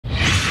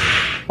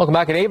Welcome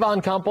back. An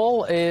Avon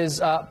couple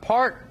is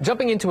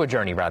jumping into a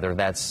journey,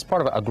 that's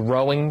part of a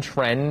growing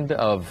trend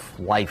of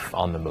life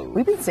on the move.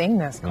 We've been seeing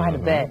this quite a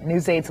bit.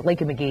 News 8's Lake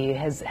McGee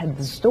has had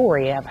the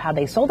story of how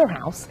they sold their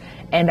house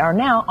and are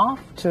now off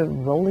to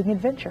rolling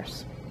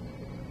adventures.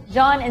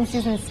 John and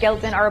Susan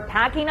Skelton are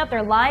packing up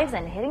their lives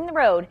and hitting the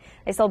road.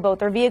 They sold both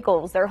their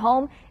vehicles, their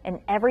home, and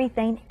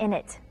everything in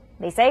it.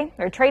 They say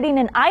they're trading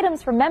in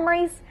items for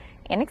memories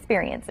and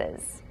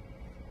experiences.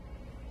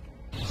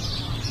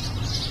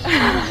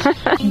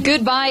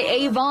 Goodbye,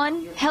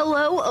 Avon.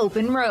 Hello,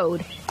 open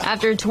road.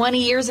 After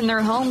 20 years in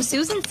their home,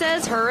 Susan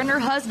says her and her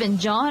husband,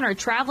 John, are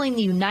traveling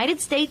the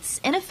United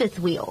States in a fifth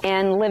wheel.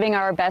 And living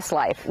our best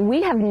life.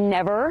 We have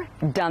never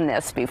done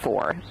this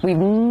before. We've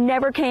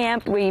never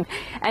camped.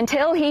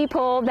 Until he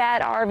pulled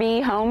that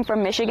RV home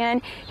from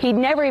Michigan, he'd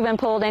never even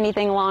pulled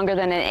anything longer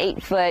than an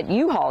 8-foot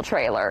U-Haul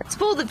trailer. To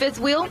pull the fifth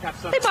wheel,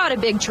 they bought a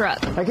big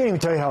truck. I can't even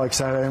tell you how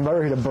excited I am. I'm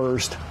ready to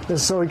burst.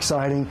 It's so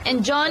exciting.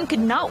 And John could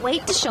not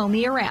wait to show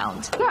me around.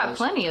 You got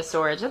plenty of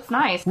storage. That's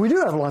nice. We do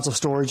have lots of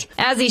storage.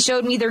 As he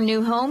showed me their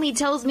new home, he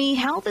tells me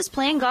how this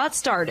plan got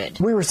started.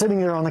 We were sitting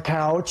there on the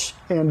couch,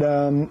 and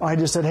I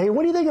just said, hey,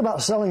 what do you think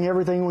about selling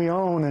everything we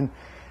own and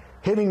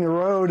hitting the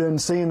road and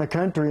seeing the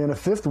country in a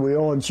fifth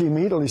wheel? And she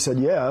immediately said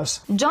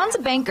yes. John's a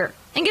banker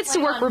and gets to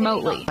work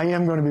remotely. I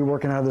am going to be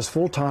working out of this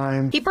full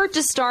time. He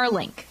purchased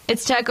Starlink.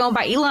 It's tech owned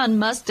by Elon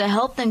Musk to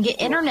help them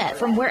get internet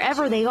from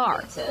wherever they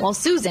are. While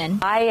Susan,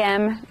 I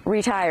am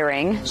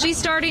retiring. She's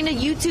starting a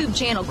YouTube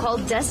channel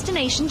called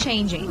Destination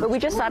Changing. But we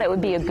just thought it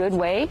would be a good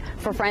way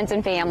for friends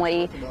and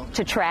family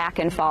to track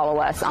and follow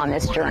us on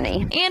this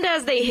journey. And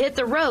as they hit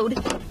the road,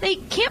 they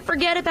can't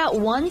forget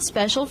about one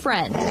special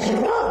friend.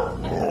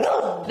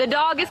 The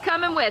dog is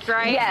coming with,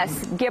 right?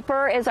 Yes,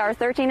 Gipper is our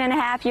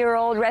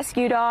 13-and-a-half-year-old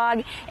rescue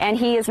dog, and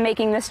he is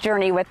making this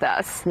journey with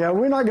us. Yeah,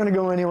 we're not going to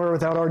go anywhere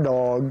without our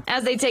dog.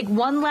 As they take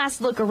one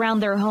last look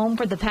around their home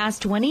for the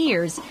past 20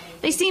 years,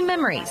 they see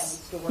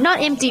memories,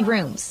 not empty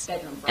rooms,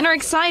 and are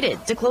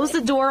excited to close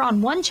the door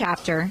on one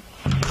chapter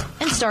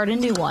and start a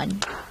new one.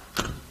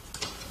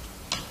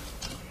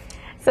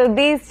 So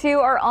these two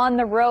are on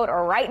the road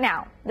right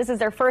now. This is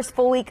their first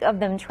full week of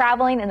them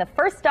traveling, and the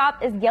first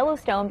stop is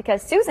Yellowstone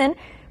because Susan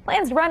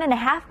plans to run in a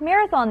half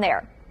marathon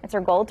there. It's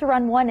her goal to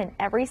run one in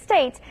every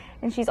state,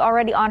 and she's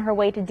already on her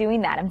way to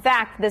doing that. In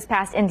fact, this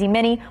past Indy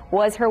Mini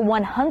was her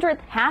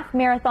 100th half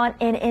marathon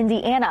in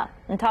Indiana,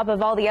 on top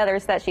of all the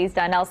others that she's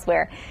done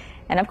elsewhere.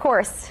 And of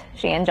course,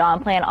 she and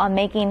John plan on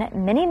making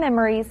many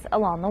memories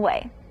along the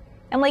way.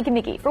 I'm Lake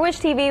McGee for Wish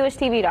TV,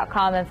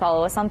 WishTV.com, and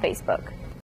follow us on Facebook.